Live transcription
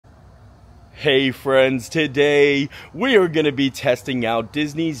Hey friends, today we are going to be testing out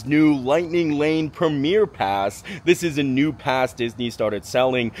Disney's new Lightning Lane Premier Pass. This is a new pass Disney started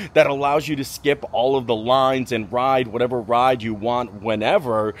selling that allows you to skip all of the lines and ride whatever ride you want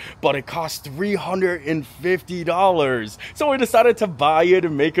whenever, but it costs $350. So I decided to buy it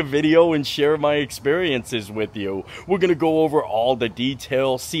and make a video and share my experiences with you. We're going to go over all the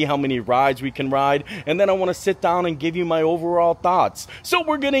details, see how many rides we can ride, and then I want to sit down and give you my overall thoughts. So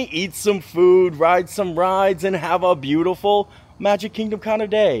we're going to eat some food, ride some rides, and have a beautiful Magic Kingdom kind of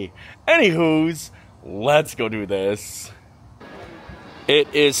day. Anywho's, let's go do this.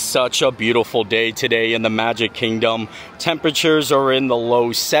 It is such a beautiful day today in the Magic Kingdom. Temperatures are in the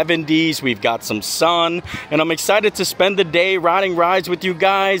low 70s. We've got some sun, and I'm excited to spend the day riding rides with you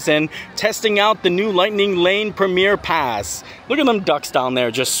guys and testing out the new Lightning Lane Premier Pass. Look at them ducks down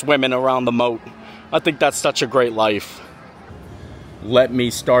there just swimming around the moat. I think that's such a great life. Let me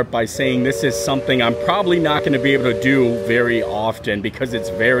start by saying this is something I'm probably not going to be able to do very often because it's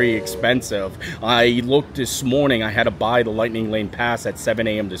very expensive. I looked this morning, I had to buy the Lightning Lane Pass at 7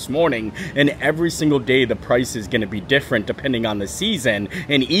 a.m. this morning, and every single day the price is going to be different depending on the season,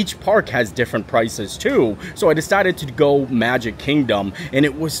 and each park has different prices too. So I decided to go Magic Kingdom, and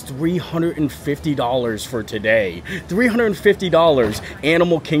it was $350 for today. $350.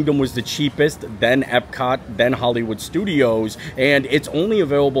 Animal Kingdom was the cheapest, then Epcot, then Hollywood Studios, and it's only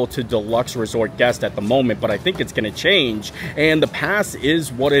available to deluxe resort guests at the moment, but I think it's going to change. And the pass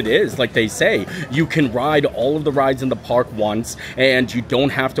is what it is. Like they say, you can ride all of the rides in the park once, and you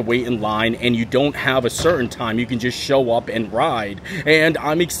don't have to wait in line, and you don't have a certain time. You can just show up and ride. And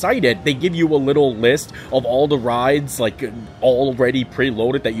I'm excited. They give you a little list of all the rides, like already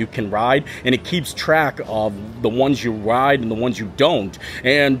preloaded, that you can ride, and it keeps track of the ones you ride and the ones you don't.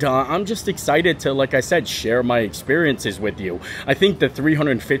 And I'm just excited to, like I said, share my experiences with you. I think the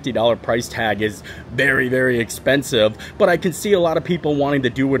 $350 price tag is very, very expensive, but I can see a lot of people wanting to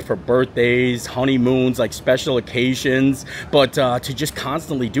do it for birthdays, honeymoons, like special occasions, but to just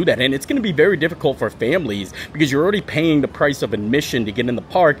constantly do that, and it's going to be very difficult for families because you're already paying the price of admission to get in the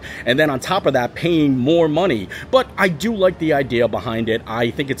park, and then on top of that paying more money. But I do like the idea behind it.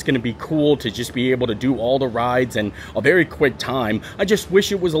 I think it's going to be cool to just be able to do all the rides in a very quick time. I just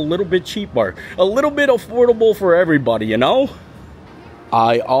wish it was a little bit cheaper, a little bit affordable for everybody, you know?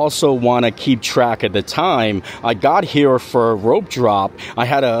 I also want to keep track of the time. I got here for a rope drop. I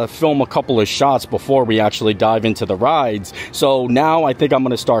had to film a couple of shots before we actually dive into the rides. So now I think I'm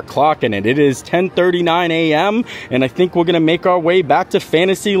going to start clocking it. It is 10:39 a.m. and I think we're going to make our way back to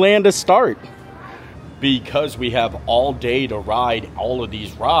Fantasyland to start. Because we have all day to ride all of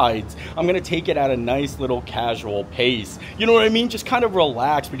these rides, I'm gonna take it at a nice little casual pace. You know what I mean? Just kind of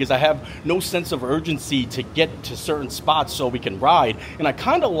relax because I have no sense of urgency to get to certain spots so we can ride. And I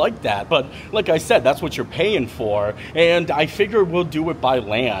kind of like that, but like I said, that's what you're paying for. And I figure we'll do it by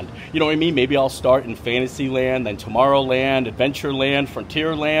land. You know what I mean? Maybe I'll start in Fantasyland, then Tomorrowland, Adventureland,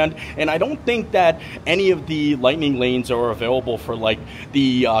 Frontierland. And I don't think that any of the Lightning Lanes are available for like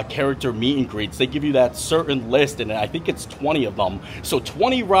the character meet and greets. They give you that certain list, and I think it's 20 of them. So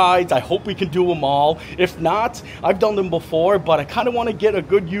 20 rides. I hope we can do them all. If not, I've done them before, but I kind of want to get a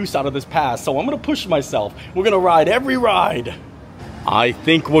good use out of this pass, so I'm going to push myself. We're going to ride every ride. I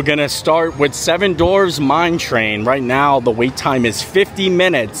think we're going to start with Seven Dwarfs Mine Train. Right now, the wait time is 50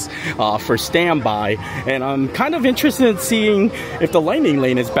 minutes for standby, and I'm kind of interested in seeing if the Lightning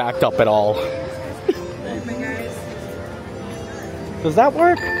Lane is backed up at all. Does that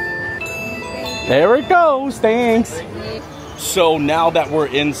work? There it goes, thanks. So now that we're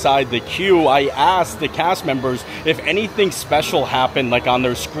inside the queue, I asked the cast members if anything special happened like on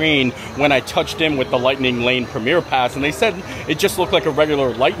their screen when I touched in with the Lightning Lane Premier Pass, and they said it just looked like a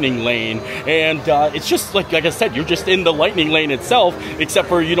regular Lightning Lane, and it's just like I said, you're just in the Lightning Lane itself, except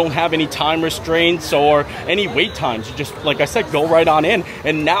for you don't have any time restraints or any wait times. You just, like I said, go right on in.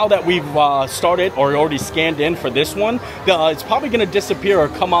 And now that we've started or already scanned in for this one, it's probably going to disappear or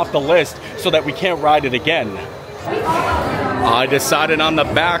come off the list so that we can't ride it again. I decided on the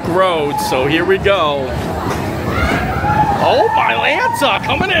back road, so here we go. Oh, my Lanza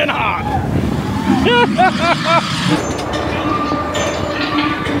coming in hot.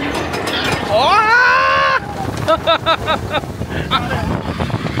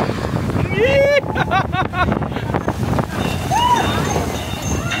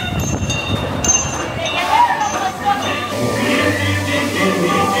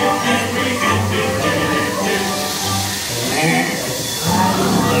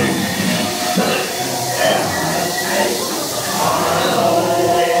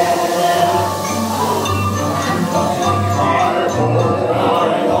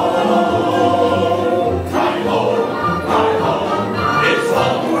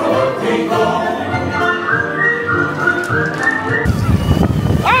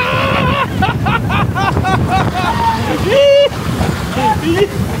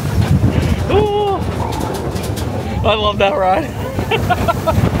 I love that ride.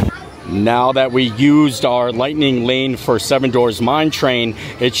 Now that we used our lightning lane for Seven Doors Mine Train,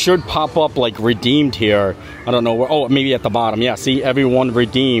 it should pop up like redeemed here. I don't know where. Oh, maybe at the bottom. Yeah, see, everyone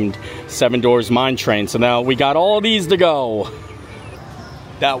redeemed Seven Doors Mine Train. So now we got all of these to go.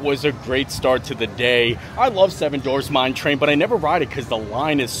 That was a great start to the day. I love Seven Doors Mine Train, but I never ride it because the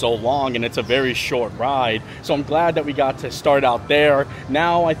line is so long and it's a very short ride. So I'm glad that we got to start out there.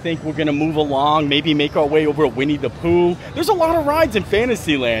 Now I think we're gonna move along, maybe make our way over to Winnie the Pooh. There's a lot of rides in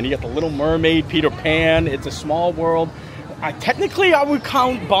Fantasyland. You got the Little Mermaid, Peter Pan, It's a Small World. Technically, I would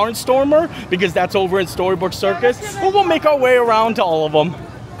count Barnstormer because that's over in Storybook Circus, but we'll make our way around to all of them.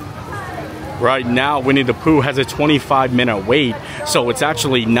 Right now, Winnie the Pooh has a 25-minute wait, so it's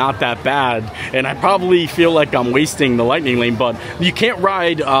actually not that bad. And I probably feel like I'm wasting the lightning lane, but you can't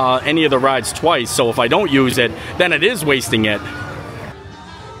ride any of the rides twice, so if I don't use it, then it is wasting it.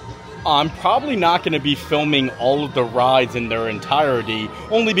 I'm probably not going to be filming all of the rides in their entirety,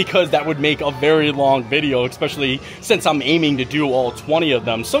 only because that would make a very long video, especially since I'm aiming to do all 20 of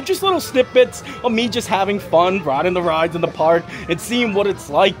them. So just little snippets of me just having fun, riding the rides in the park, and seeing what it's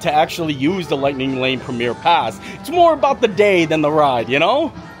like to actually use the Lightning Lane Premier Pass. It's more about the day than the ride, you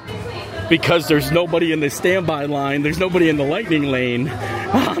know? Because there's nobody in the standby line, there's nobody in the lightning lane.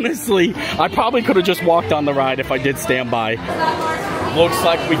 Honestly, I probably could have just walked on the ride if I did standby. Looks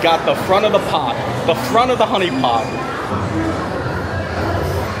like we got the front of the pot, the front of the honey pot.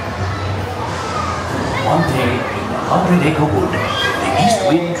 One day, in the 100-acre wood, the east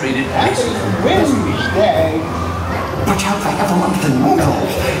wind traded places with the west wind. Watch out for everyone's and Morrow.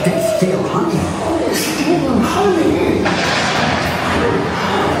 They steal honey. Steal honey.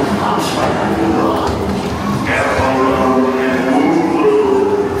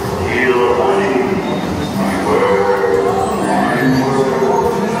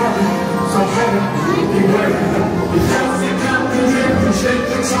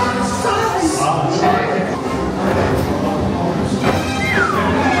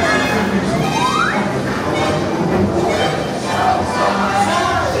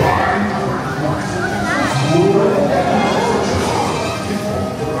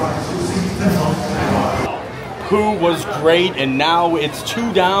 Pooh was great, and now it's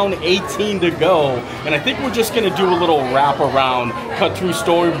 2 down, 18 to go. And I think we're just gonna do a little wrap around, cut through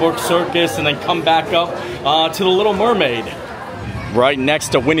Storybook Circus, and then come back up to the Little Mermaid. Right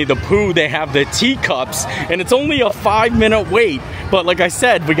next to Winnie the Pooh, they have the teacups, and it's only a 5-minute wait. But like I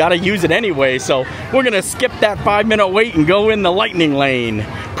said, we gotta use it anyway, so we're gonna skip that 5-minute wait and go in the lightning lane.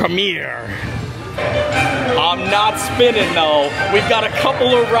 Premiere. I'm not spinning though. We've got a couple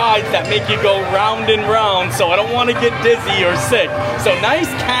of rides that make you go round and round, so I don't want to get dizzy or sick. So nice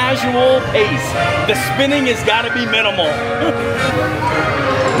casual pace. The spinning has got to be minimal.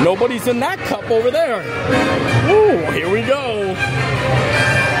 Nobody's in that cup over there. Ooh, here we go.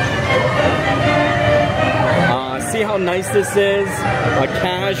 See how nice this is? A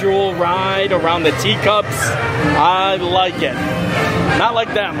casual ride around the teacups. I like it. Not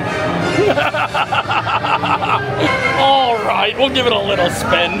like them. All right, we'll give it a little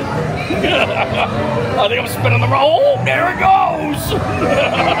spin. I think I'm spinning the roll. Oh, there it goes.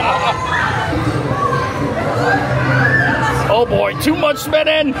 Oh boy, too much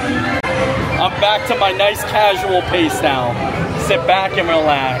spinning. I'm back to my nice casual pace now. Sit back and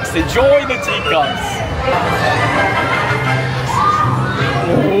relax. Enjoy the teacups.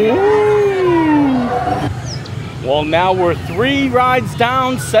 Ooh. Well, now we're 3 rides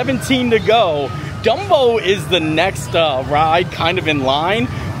down, 17 to go. Dumbo is the next ride kind of in line,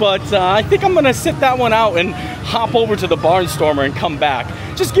 but I think I'm gonna sit that one out and hop over to the Barnstormer and come back.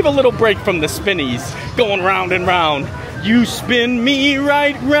 Just give a little break from the spinnies, going round and round. You spin me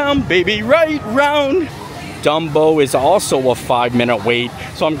right round, baby, right round. Dumbo is also a 5-minute wait,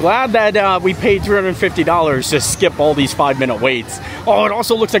 so I'm glad that we paid $350 to skip all these 5-minute waits. Oh, it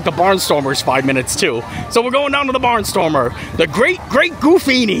also looks like the Barnstormer is 5 minutes too. So we're going down to the Barnstormer, the great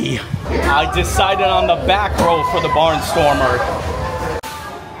Goofini. I decided on the back row for the Barnstormer.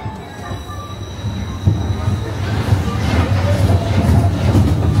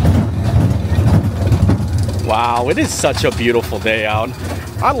 Wow, it is such a beautiful day out.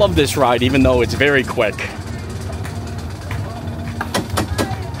 I love this ride even though it's very quick.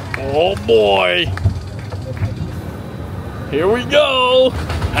 Oh boy. Here we go.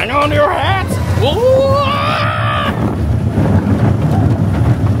 Hang on to your hats.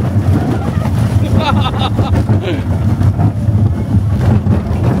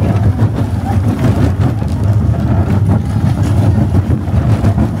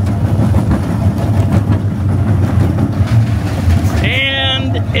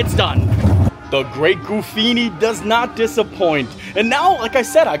 And it's done. The great Goofini does not disappoint. And now, like I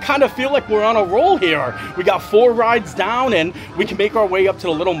said, I kind of feel like we're on a roll here. We got 4 rides down, and we can make our way up to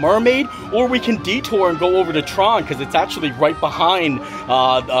the Little Mermaid, or we can detour and go over to Tron, because it's actually right behind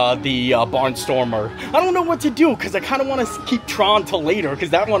the Barnstormer. I don't know what to do, because I kind of want to keep Tron till later,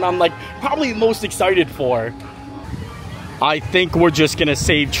 because that one I'm like probably most excited for. I think we're just gonna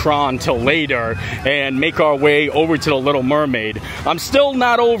save Tron till later and make our way over to the Little Mermaid. I'm still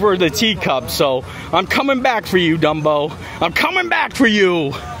not over the teacup, so I'm coming back for you, Dumbo. I'm coming back for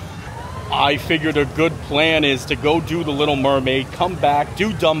you. I figured a good plan is to go do the Little Mermaid, come back,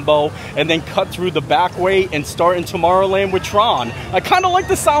 do Dumbo, and then cut through the back way and start in Tomorrowland with Tron. I kind of like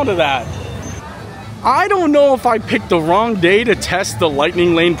the sound of that. I don't know if I picked the wrong day to test the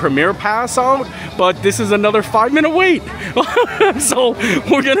Lightning Lane Premiere Pass out, but this is another 5-minute wait. So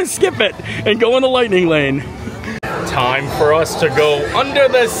we're gonna skip it and go in the Lightning Lane. Time for us to go under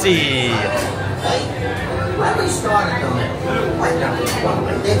the sea. Why we started on it?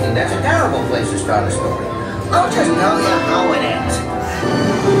 I'm thinking that's a terrible place to start a story. I'll just tell you how it ends.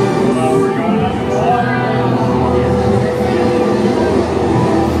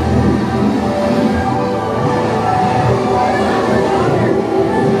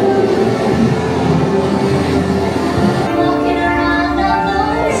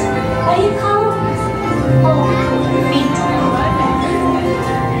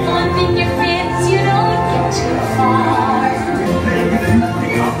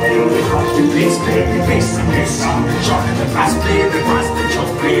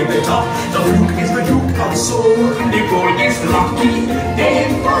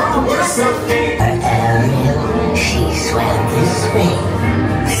 Ariel, she swam this way.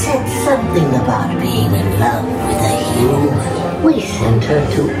 Said something about being in love with a human. We sent her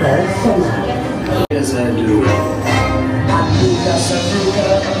to Earth. Yes, I do. Paprika, Sabrina,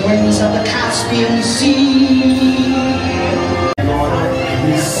 winds of the Caspian Sea.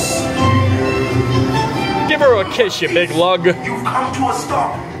 Give her a kiss, you big lug. You've come to a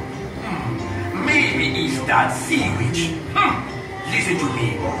stop. Maybe it's that sea witch. Listen to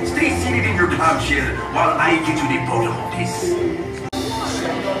me. Stay seated in your clamshell while I get to the bottom of this.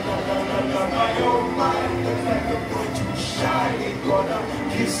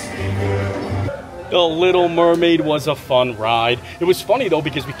 The Little Mermaid was a fun ride. It was funny though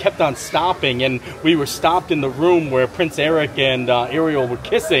because we kept on stopping, and we were stopped in the room where Prince Eric and Ariel were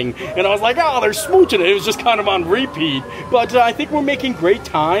kissing, and I was like, oh, they're smooching. It was just kind of on repeat. But I think we're making great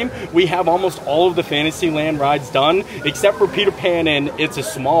time. We have almost all of the Fantasyland rides done, except for Peter Pan and It's a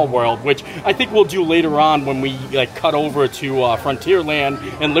Small World, which I think we'll do later on when we like cut over to Frontierland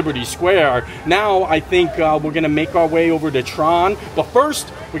and Liberty Square. Now I think we're gonna make our way over to Tron, but first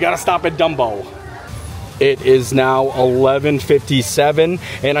we gotta stop at Dumbo. It is now 11:57,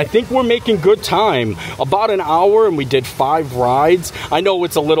 and I think we're making good time. About an hour, and we did 5 rides. I know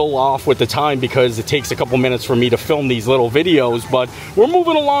it's a little off with the time because it takes a couple minutes for me to film these little videos, but we're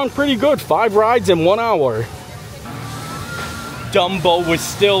moving along pretty good. 5 rides in 1 hour. Dumbo was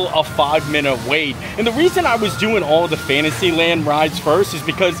still a 5-minute wait. And the reason I was doing all the Fantasyland rides first is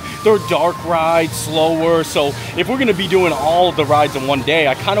because they're dark rides, slower. So if we're gonna be doing all of the rides in one day,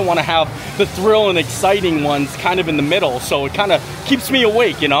 I kind of want to have the thrill and exciting ones kind of in the middle. So it kind of keeps me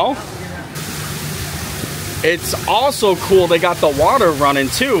awake, you know? It's also cool they got the water running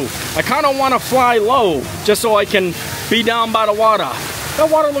too. I kind of want to fly low just so I can be down by the water. That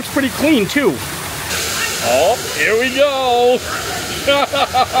water looks pretty clean too. Oh, here we go.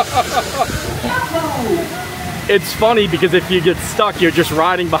 It's funny because if you get stuck, you're just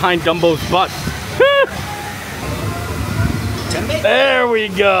riding behind Dumbo's butt. There we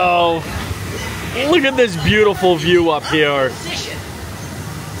go. Look at this beautiful view up here.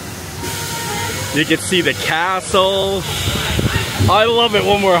 You can see the castle. I love it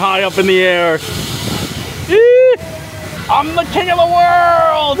when we're high up in the air. I'm the king of the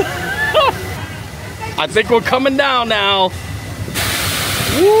world. I think we're coming down now.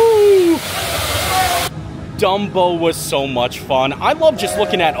 Woo! Dumbo was so much fun. I love just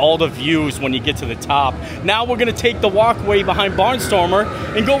looking at all the views when you get to the top. Now we're gonna take the walkway behind Barnstormer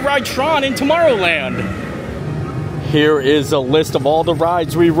and go ride Tron in Tomorrowland. Here is a list of all the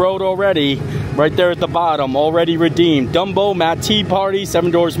rides we rode already. Right there at the bottom, already redeemed. Dumbo, Matt Tea Party, Seven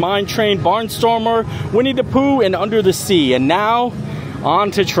Doors Mine Train, Barnstormer, Winnie the Pooh, and Under the Sea. And now,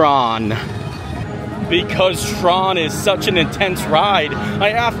 on to Tron. Because Tron is such an intense ride,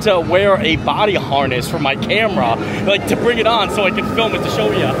 I have to wear a body harness for my camera, like to bring it on so I can film it to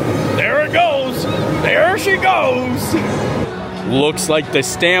show you. There it goes! There she goes! Looks like the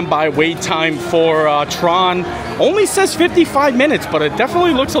standby wait time for Tron only says 55 minutes, but it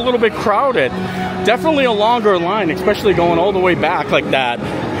definitely looks a little bit crowded. Definitely a longer line, especially going all the way back like that.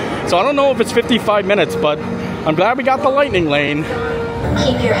 So I don't know if it's 55 minutes, but I'm glad we got the lightning lane.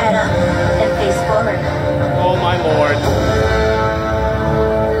 Keep your head up and face forward. Oh my lord.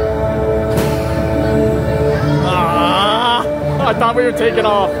 Ah, I thought we were taking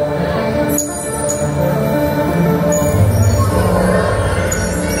off.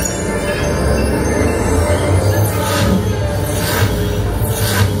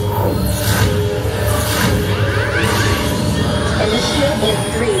 Initiate in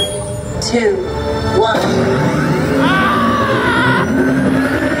 3, 2, 1.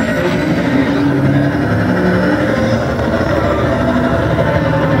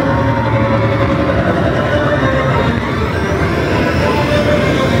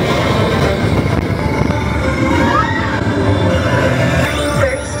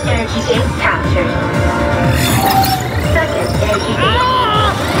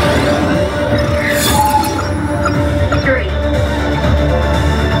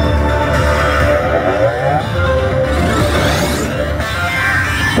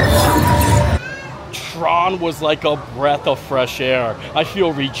 Was like a breath of fresh air. I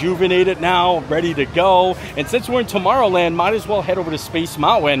feel rejuvenated now, ready to go. And since we're in Tomorrowland, might as well head over to Space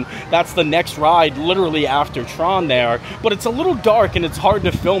Mountain. That's the next ride, literally after Tron there. But it's a little dark and it's hard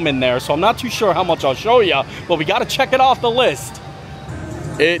to film in there, so I'm not too sure how much I'll show you, but we gotta check it off the list.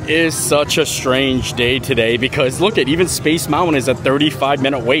 It is such a strange day today because look at, even Space Mountain is a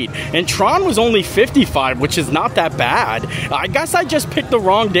 35-minute wait and Tron was only 55, which is not that bad. I guess I just picked the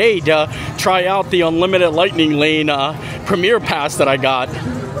wrong day to try out the unlimited lightning lane premiere pass that I got.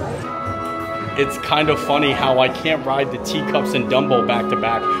 It's kind of funny how I can't ride the Teacups and Dumbo back to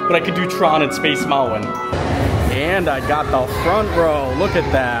back, but I could do Tron and Space Mountain. And I got the front row. Look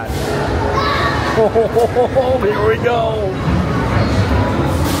at that. Oh, here we go.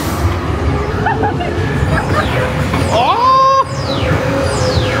 Oh!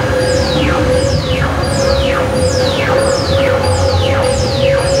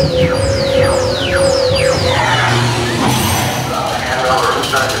 Hand over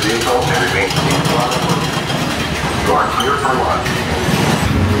inside the vehicle and remain seated. You are clear for launch.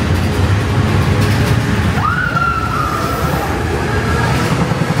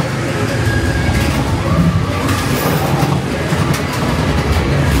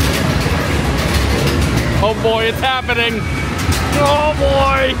 Oh boy, it's happening. Oh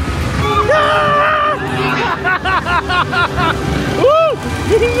boy. Woo!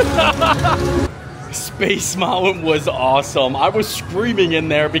 Space Mountain was awesome. I was screaming in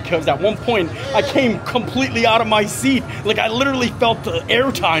there because at one point I came completely out of my seat. Like I literally felt the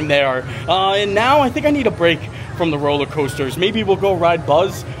airtime there. And now I think I need a break from the roller coasters. Maybe we'll go ride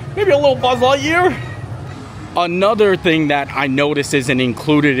Buzz. Maybe a little Buzz Lightyear. Another thing that I noticed isn't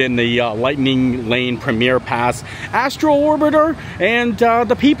included in the Lightning Lane Premiere Pass, Astro Orbiter and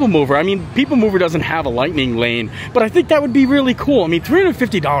the People Mover. I mean, People Mover doesn't have a Lightning Lane, but I think that would be really cool. I mean,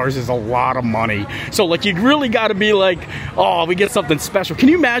 $350 is a lot of money. So, like, you really got to be like, oh, we get something special. Can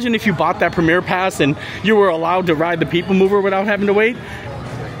you imagine if you bought that Premiere Pass and you were allowed to ride the People Mover without having to wait?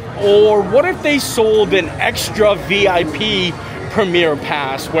 Or what if they sold an extra VIP Premiere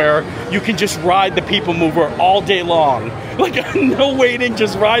Pass where you can just ride the People Mover all day long? Like, no waiting,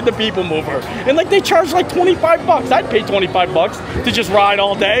 just ride the People Mover. And like, they charge like 25 bucks. I'd pay 25 bucks to just ride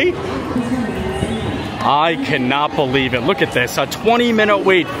all day. I cannot believe it. Look at this, a 20-minute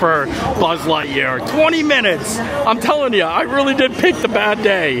wait for Buzz Lightyear. 20 minutes. I'm telling you, I really did pick the bad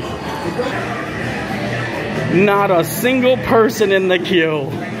day. Not a single person in the queue.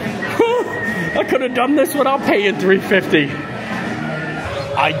 I could have done this without paying $350.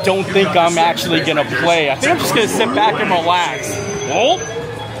 I don't think I'm actually gonna play. I think I'm just gonna sit back and relax. Oh,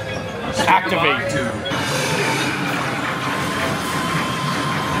 activate.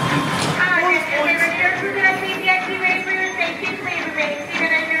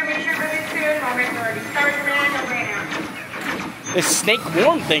 This snake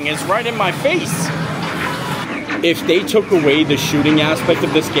worm thing is right in my face. If they took away the shooting aspect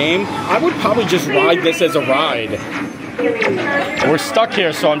of this game, I would probably just ride this as a ride. We're stuck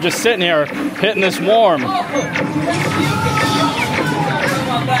here, so I'm just sitting here hitting this worm.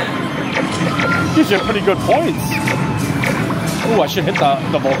 These are pretty good points. Ooh, I should hit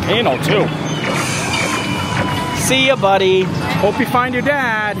the volcano too. See ya, buddy. Hope you find your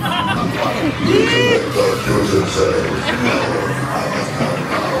dad.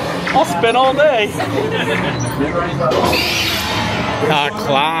 I'll spin all day.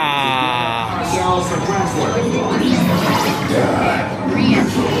 Class.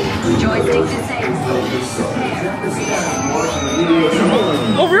 Joystick disabled.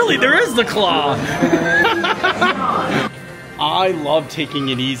 Oh, really? There is the claw. I love taking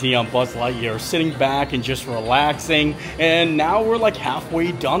it easy on Buzz Lightyear, sitting back and just relaxing. And now we're like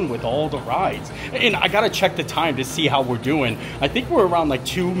halfway done with all the rides. And I gotta check the time to see how we're doing. I think we're around like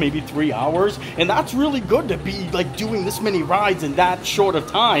 2, maybe 3 hours. And that's really good to be like doing this many rides in that short of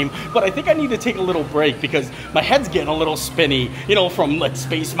time. But I think I need to take a little break because my head's getting a little spinny. You know, from like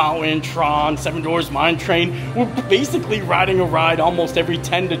Space Mountain, Tron, Seven Dwarfs Mine Train. We're basically riding a ride almost every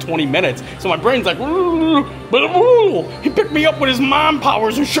 10 to 20 minutes. So my brain's like, he picked me up with his mom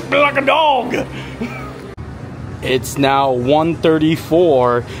powers and shook me like a dog. It's now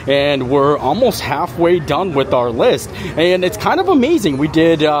 1:34 and we're almost halfway done with our list, and it's kind of amazing. We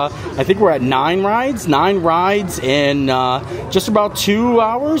did I think we're at 9 rides in just about 2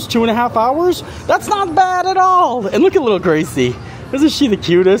 hours, 2.5 hours. That's not bad at all. And look at little Gracie. Isn't she the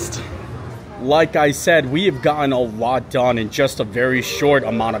cutest? Like I said, we have gotten a lot done in just a very short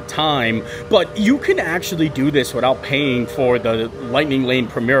amount of time, but you can actually do this without paying for the Lightning Lane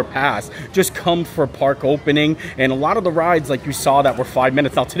Premier Pass. Just come for park opening, and a lot of the rides like you saw that were 5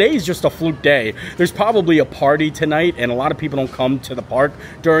 minutes. Now today is just a fluke day. There's probably a party tonight, and a lot of people don't come to the park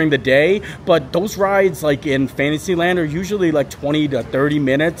during the day, but those rides like in Fantasyland are usually like 20 to 30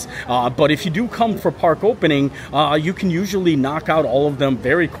 minutes, but if you do come for park opening, you can usually knock out all of them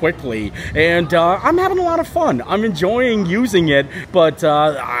very quickly. And I'm having a lot of fun. I'm enjoying using it, but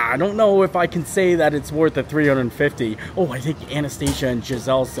I don't know if I can say that it's worth the $350. Oh, I think Anastasia and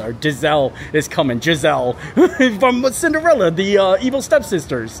Giselle is coming. Giselle from Cinderella, the evil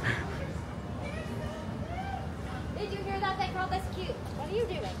stepsisters. Did you hear that? That girl, that's cute. What are you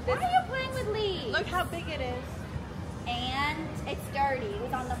doing? Why are you playing with leaves? Look how big it is. And it's dirty. It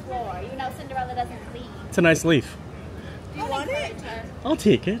was on the floor. You know Cinderella doesn't clean. It's a nice leaf. Do you want it? I'll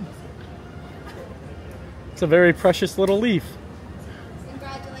take it. It's a very precious little leaf.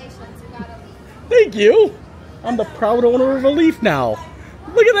 Congratulations, you got a leaf. Thank you. I'm the proud owner of a leaf now.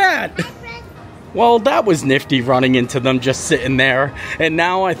 Look at that. Well, that was nifty running into them just sitting there. And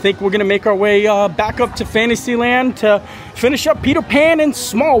now I think we're going to make our way back up to Fantasyland to finish up Peter Pan and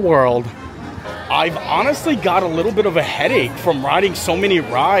Small World. I've honestly got a little bit of a headache from riding so many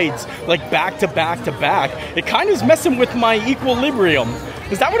rides, like back to back to back. It kind of is messing with my equilibrium.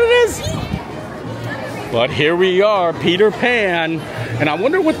 Is that what it is? But here we are, Peter Pan, and I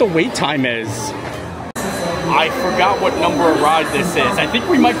wonder what the wait time is. I forgot what number of ride this is. I think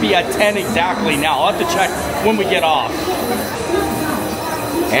we might be at 10 exactly now. I'll have to check when we get off.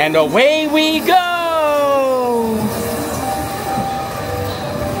 And away we go!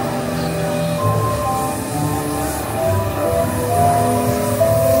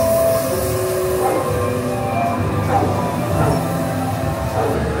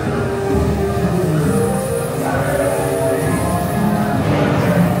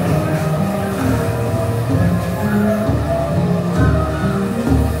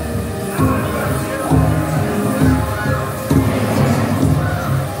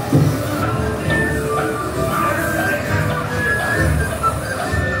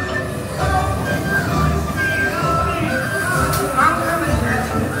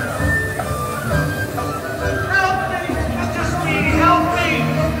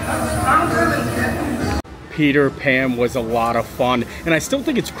 Peter Pan was a lot of fun, and I still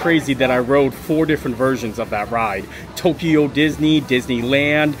think it's crazy that I rode 4 different versions of that ride. Tokyo Disney,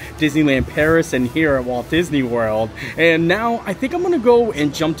 Disneyland, Disneyland Paris, and here at Walt Disney World. And now I think I'm gonna go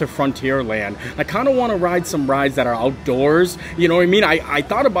and jump to Frontierland. I kind of want to ride some rides that are outdoors, you know what I mean? I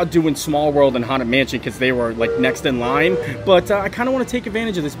thought about doing Small World and Haunted Mansion because they were like next in line, but I kind of want to take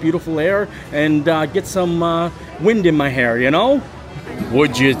advantage of this beautiful air and get some wind in my hair, you know?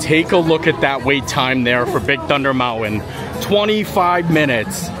 Would you take a look at that wait time there for Big Thunder Mountain? 25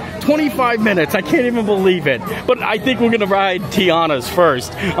 minutes. 25 minutes. I can't even believe it. But I think we're going to ride Tiana's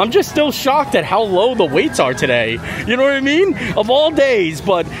first. I'm just still shocked at how low the waits are today. You know what I mean? Of all days.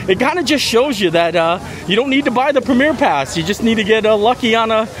 But it kind of just shows you that you don't need to buy the Premier Pass. You just need to get lucky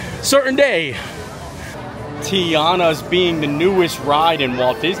on a certain day. Tiana's, being the newest ride in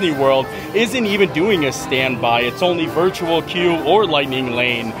Walt Disney World, isn't even doing a standby. It's only virtual queue or lightning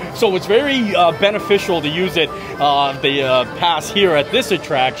lane. So it's very beneficial to use it, the pass here at this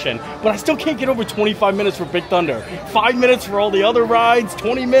attraction. But I still can't get over 25 minutes for Big Thunder. 5 minutes for all the other rides,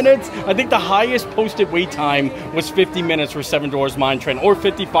 20 minutes. I think the highest posted wait time was 50 minutes for Seven Dwarfs Mine Train, or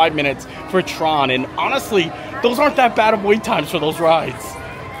 55 minutes for Tron. And honestly, those aren't that bad of wait times for those rides.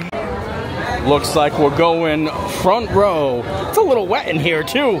 Looks like we're going front row. It's a little wet in here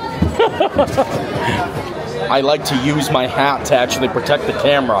too. I like to use my hat to actually protect the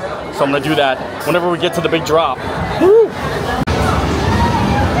camera. So I'm gonna do that whenever we get to the big drop. Woo!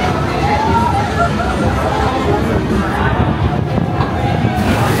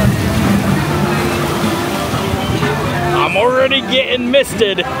 I'm already getting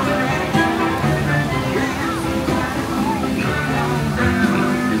misted.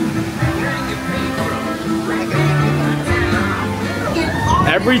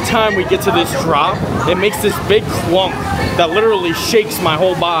 Every time we get to this drop, it makes this big clump that literally shakes my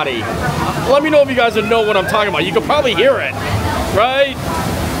whole body. Let me know if you guys know what I'm talking about. You can probably hear it, right?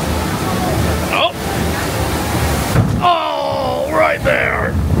 Oh! Oh, right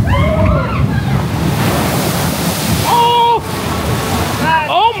there! Oh!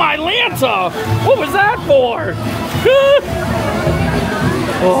 Oh, my Lanta! What was that for?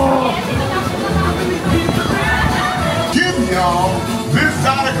 Oh. Give y'all this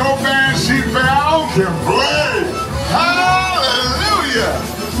Zydeco band she found can play. Hallelujah!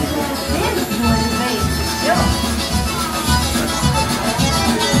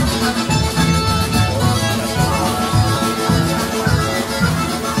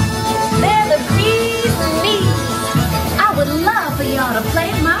 They're the bees and me. I would love for y'all to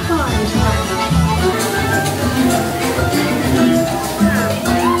play my party tonight.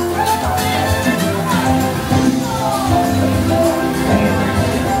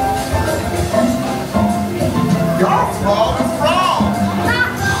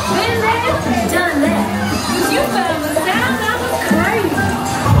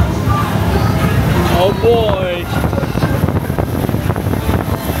 Oh boy.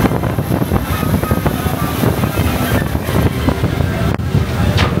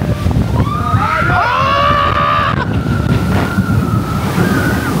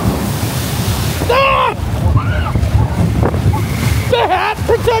 The hat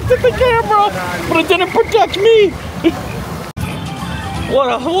protected the camera, but it didn't protect me.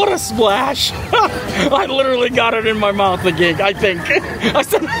 What a splash. I literally got it in my mouth again, I think. I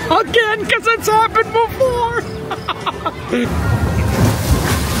said again because it's happened before.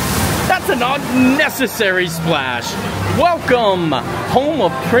 That's an unnecessary splash. Welcome, home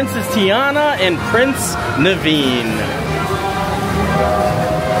of Princess Tiana and Prince Naveen.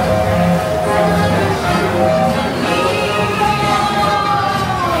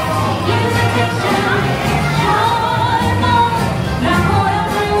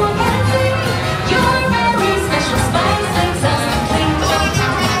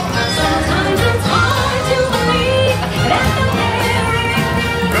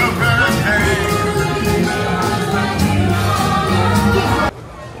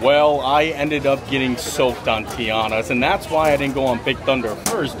 Well, I ended up getting soaked on Tiana's, and that's why I didn't go on Big Thunder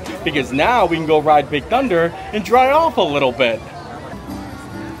first, because now we can go ride Big Thunder and dry off a little bit.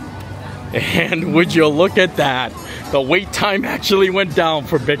 And would you look at that? The wait time actually went down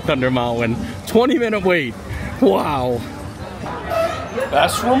for Big Thunder Mountain. 20-minute wait. Wow.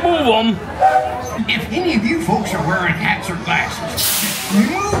 Let's remove them. If any of you folks are wearing hats or glasses,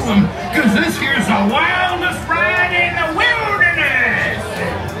 remove them, because this here's the wildest ride in the wilderness!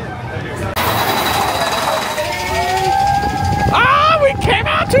 Ah, we came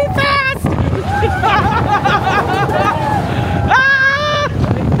out too fast! Ah!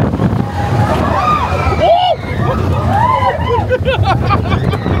 Oh!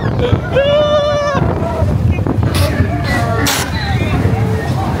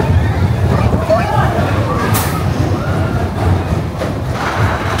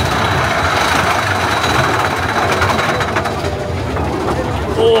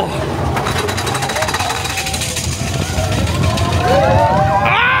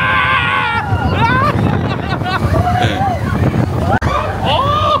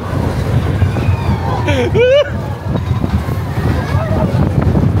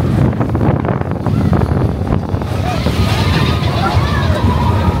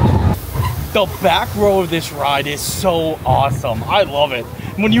 The back row of this ride is so awesome. I love it.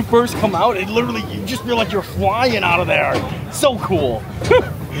 When you first come out, it literally, you just feel like you're flying out of there. So cool.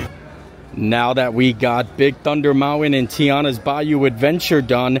 Now that we got Big Thunder Mountain and Tiana's Bayou Adventure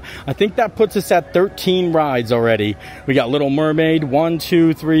done, I think that puts us at 13 rides already. We got Little Mermaid, 1,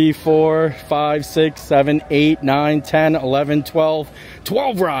 2, 3, 4, 5, 6, 7, 8, 9, 10, 11, 12.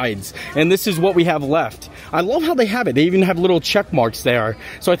 12 rides. And this is what we have left. I love how they have it. They even have little check marks there.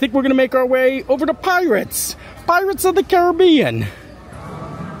 So I think we're going to make our way over to Pirates. Pirates of the Caribbean.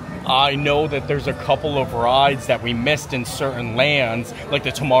 I know that there's a couple of rides that we missed in certain lands, like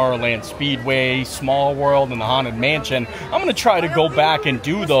the Tomorrowland Speedway, Small World, and the Haunted Mansion. I'm going to try to go back and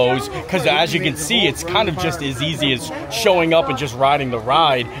do those, because as you can see, it's kind of just as easy as showing up and just riding the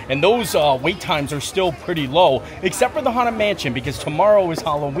ride. And those wait times are still pretty low, except for the Haunted Mansion, because tomorrow is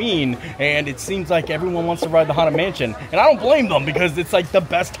Halloween, and it seems like everyone wants to ride the Haunted Mansion. And I don't blame them, because it's like the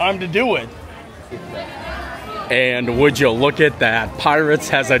best time to do it. And would you look at that? Pirates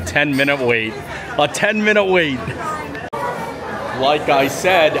has a 10-minute wait. A 10-minute wait. Like I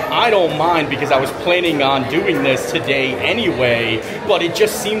said, I don't mind because I was planning on doing this today anyway, but it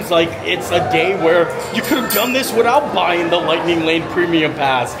just seems like it's a day where you could have done this without buying the Lightning Lane Premium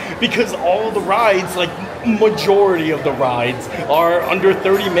Pass, because all the rides, like majority of the rides, are under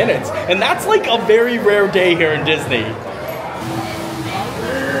 30 minutes. And that's like a very rare day here in Disney.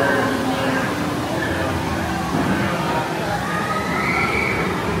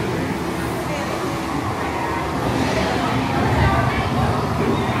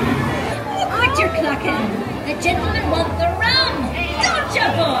 The gentlemen want the rum, don't you,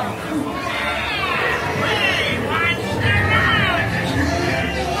 boy? Hey, what's the matter?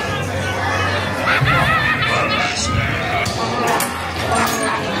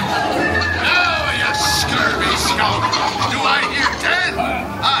 Oh, you scurvy skunk! Do I hear 10?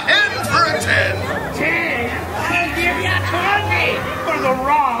 A hen for a 10! 10? I'll give you 20 for the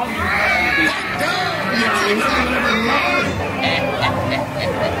rum!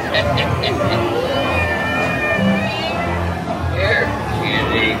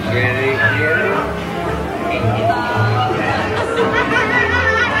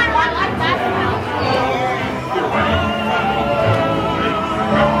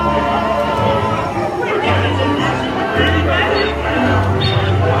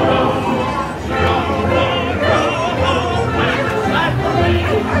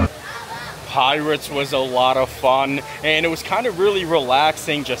 Pirates was a lot of fun, and it was kind of really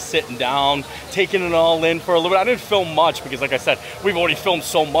relaxing, just sitting down, taking it all in for a little bit. I didn't film much because, like I said, we've already filmed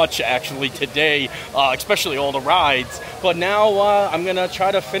so much actually today, especially all the rides. But now I'm gonna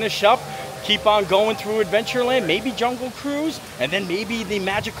try to finish up, keep on going through Adventureland, maybe Jungle Cruise, and then maybe the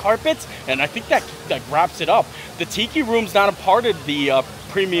Magic Carpets, and I think that wraps it up. The Tiki Room's not a part of the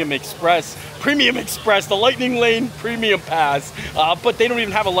Premium Express, the Lightning Lane Premium Pass, but they don't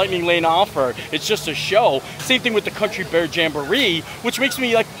even have a Lightning Lane offer. It's just a show. Same thing with the Country Bear Jamboree, which makes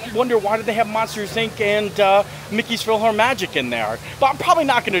me like wonder why did they have Monsters Inc. and Mickey's PhilharMagic in there. But I'm probably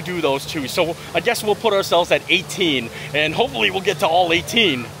not going to do those two, so I guess we'll put ourselves at 18, and hopefully we'll get to all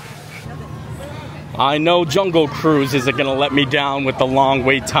 18. I know Jungle Cruise isn't going to let me down with the long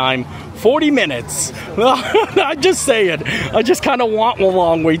wait time. 40 minutes. I just say it. I just kind of want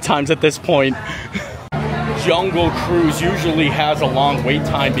long wait times at this point. Jungle Cruise usually has a long wait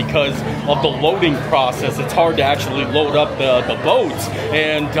time because of the loading process. It's hard to actually load up the boats.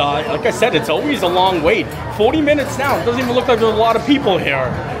 And like I said, it's always a long wait. 40 minutes now. It doesn't even look like there's a lot of people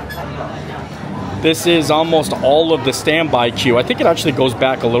here. This is almost all of the standby queue. I think it actually goes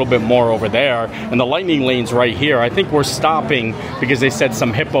back a little bit more over there. And the Lightning Lane's right here. I think we're stopping because they said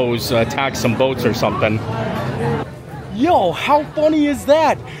some hippos attacked some boats or something. Yo, how funny is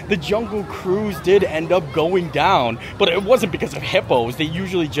that? The Jungle Cruise did end up going down, but it wasn't because of hippos. They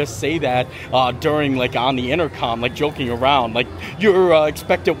usually just say that during, like, on the intercom, like, joking around. Like, your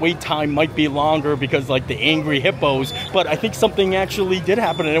expected wait time might be longer because, like, the angry hippos, but I think something actually did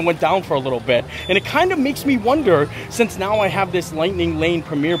happen and it went down for a little bit. And it kind of makes me wonder, since now I have this Lightning Lane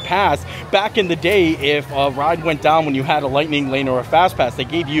Premier Pass, back in the day, if a ride went down when you had a Lightning Lane or a Fast Pass, they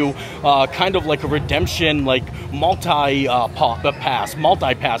gave you kind of like a redemption, like, multi-pass,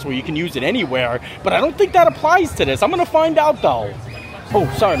 where you can use it anywhere, but I don't think that applies to this. I'm gonna find out though. Oh,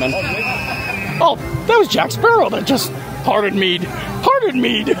 sorry, man. Oh, that was Jack Sparrow that just parted mead.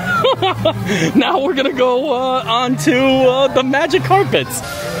 Now we're gonna go on to the Magic Carpets.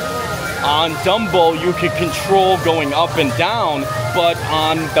 On Dumbo, you can control going up and down, but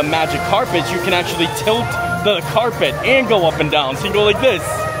on the Magic Carpets, you can actually tilt the carpet and go up and down. So you can go like this,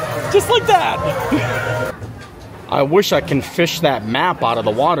 just like that. I wish I can fish that map out of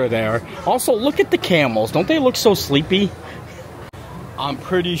the water there. Also, look at the camels. Don't they look so sleepy? I'm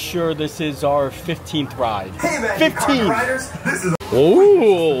pretty sure this is our 15th ride. Hey, man, 15! riders, this is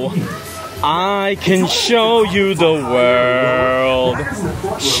Ooh! I can show you the world.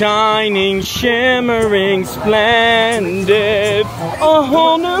 Shining, shimmering, splendid. A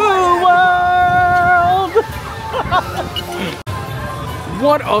whole new world!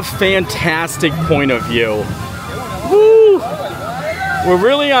 What a fantastic point of view. Woo! We're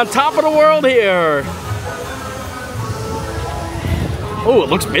really on top of the world here. Oh, it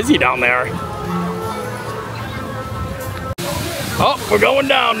looks busy down there. Oh, we're going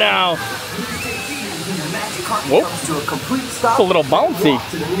down now. Whoa. It's a little bouncy.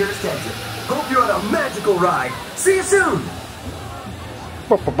 Hope you're on a magical ride. See you soon.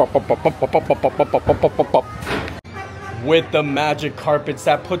 With the magic carpets,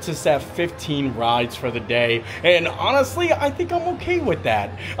 that puts us at 15 rides for the day. And honestly, I think I'm okay with that.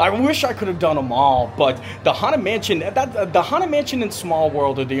 I wish I could have done them all, but the Haunted Mansion, the Haunted Mansion and Small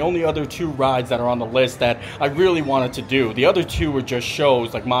World are the only other 2 rides that are on the list that I really wanted to do. The other 2 were just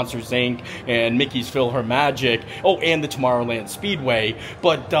shows like Monsters Inc. and Mickey's Fill Her Magic. Oh, and the Tomorrowland Speedway.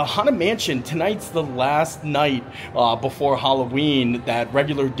 But the Haunted Mansion, tonight's the last night before Halloween that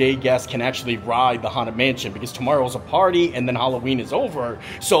regular day guests can actually ride the Haunted Mansion, because tomorrow's a party and then Halloween is over,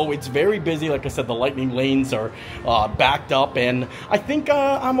 so it's very busy. Like I said, the lightning lanes are backed up, and I think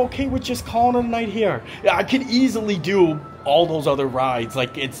I'm okay with just calling it a night here. I could easily do all those other rides,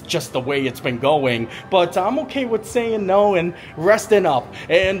 like it's just the way it's been going, but I'm okay with saying no and resting up.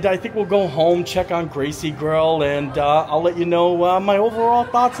 And I think we'll go home, check on Gracie Girl, and I'll let you know my overall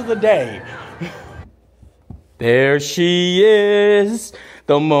thoughts of the day. There she is,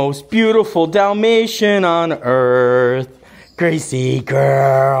 the most beautiful Dalmatian on earth. Gracie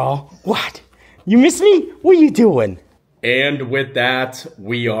Girl. What? You miss me? What are you doing? And with that,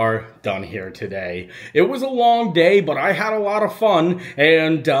 we are done here today. It was a long day, but I had a lot of fun,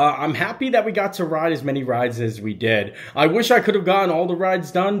 and I'm happy that we got to ride as many rides as we did. I wish I could have gotten all the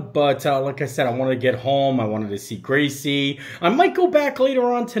rides done, but like I said, I wanted to get home. I wanted to see Gracie. I might go back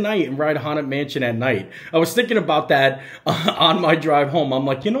later on tonight and ride Haunted Mansion at night. I was thinking about that on my drive home. I'm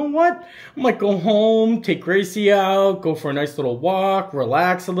like, you know what? I might go home, take Gracie out, go for a nice little walk,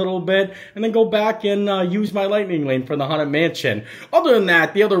 relax a little bit, and then go back and use my lightning lane for the Haunted Mansion. Other than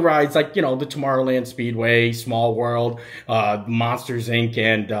that, the other rides, like, you know, the Tomorrowland Speedway, Small World, Monsters Inc.,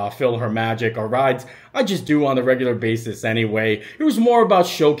 and Fill Her Magic are rides I just do on a regular basis anyway. It was more about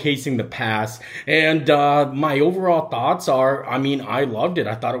showcasing the past, and my overall thoughts are, I mean, I loved it.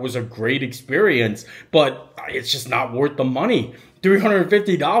 I thought it was a great experience, but it's just not worth the money.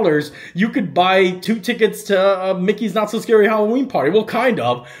 $350, you could buy 2 tickets to Mickey's Not So Scary Halloween Party. Well, kind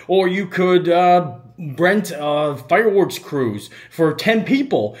of. Or you could rent a fireworks cruise for 10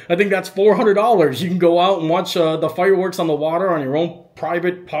 people. I think that's $400. You can go out and watch the fireworks on the water on your own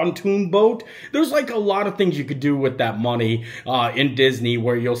private pontoon boat. There's like a lot of things you could do with that money in Disney,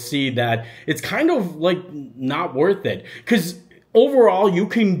 where you'll see that it's kind of like not worth it. Because overall, you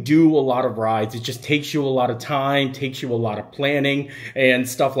can do a lot of rides. It just takes you a lot of time, takes you a lot of planning and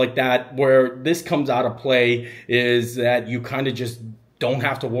stuff like that. Where this comes out of play is that you kind of just don't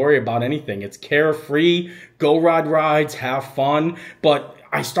have to worry about anything. It's carefree, go ride rides, have fun. But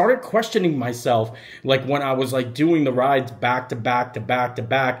I started questioning myself, like when I was like doing the rides back to back to back to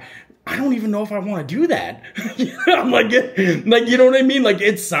back. I don't even know if I want to do that. I'm like, you know what I mean? Like,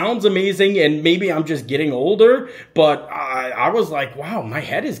 it sounds amazing, and maybe I'm just getting older, but I was like, wow, my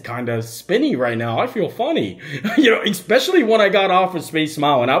head is kind of spinny right now. I feel funny, you know, especially when I got off of Space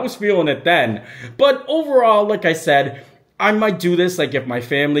Mountain. I was feeling it then. But overall, like I said, I might do this like if my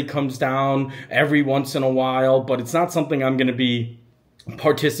family comes down every once in a while, but it's not something I'm going to be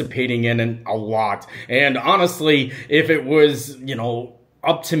participating in a lot. And honestly, if it was, you know,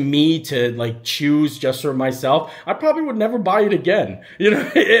 up to me to like choose just for myself, I probably would never buy it again. You know,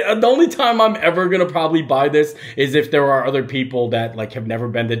 the only time I'm ever gonna probably buy this is if there are other people that like have never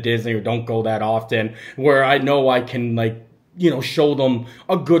been to Disney or don't go that often, where I know I can like, you know, show them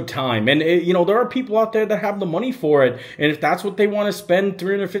a good time. And, you know, there are people out there that have the money for it. And if that's what they want to spend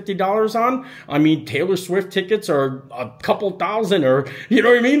 $350 on, I mean, Taylor Swift tickets are a couple thousand, or, you know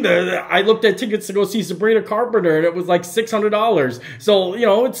what I mean? I looked at tickets to go see Sabrina Carpenter, and it was like $600. So, you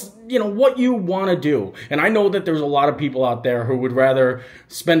know, it's, you know, what you want to do. And I know that there's a lot of people out there who would rather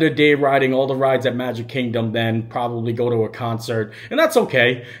spend a day riding all the rides at Magic Kingdom than probably go to a concert. And that's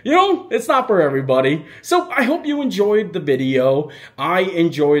okay. You know, it's not for everybody. So I hope you enjoyed the video. I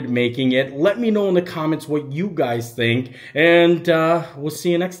enjoyed making it. Let me know in the comments what you guys think. And we'll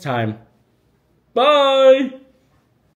see you next time. Bye!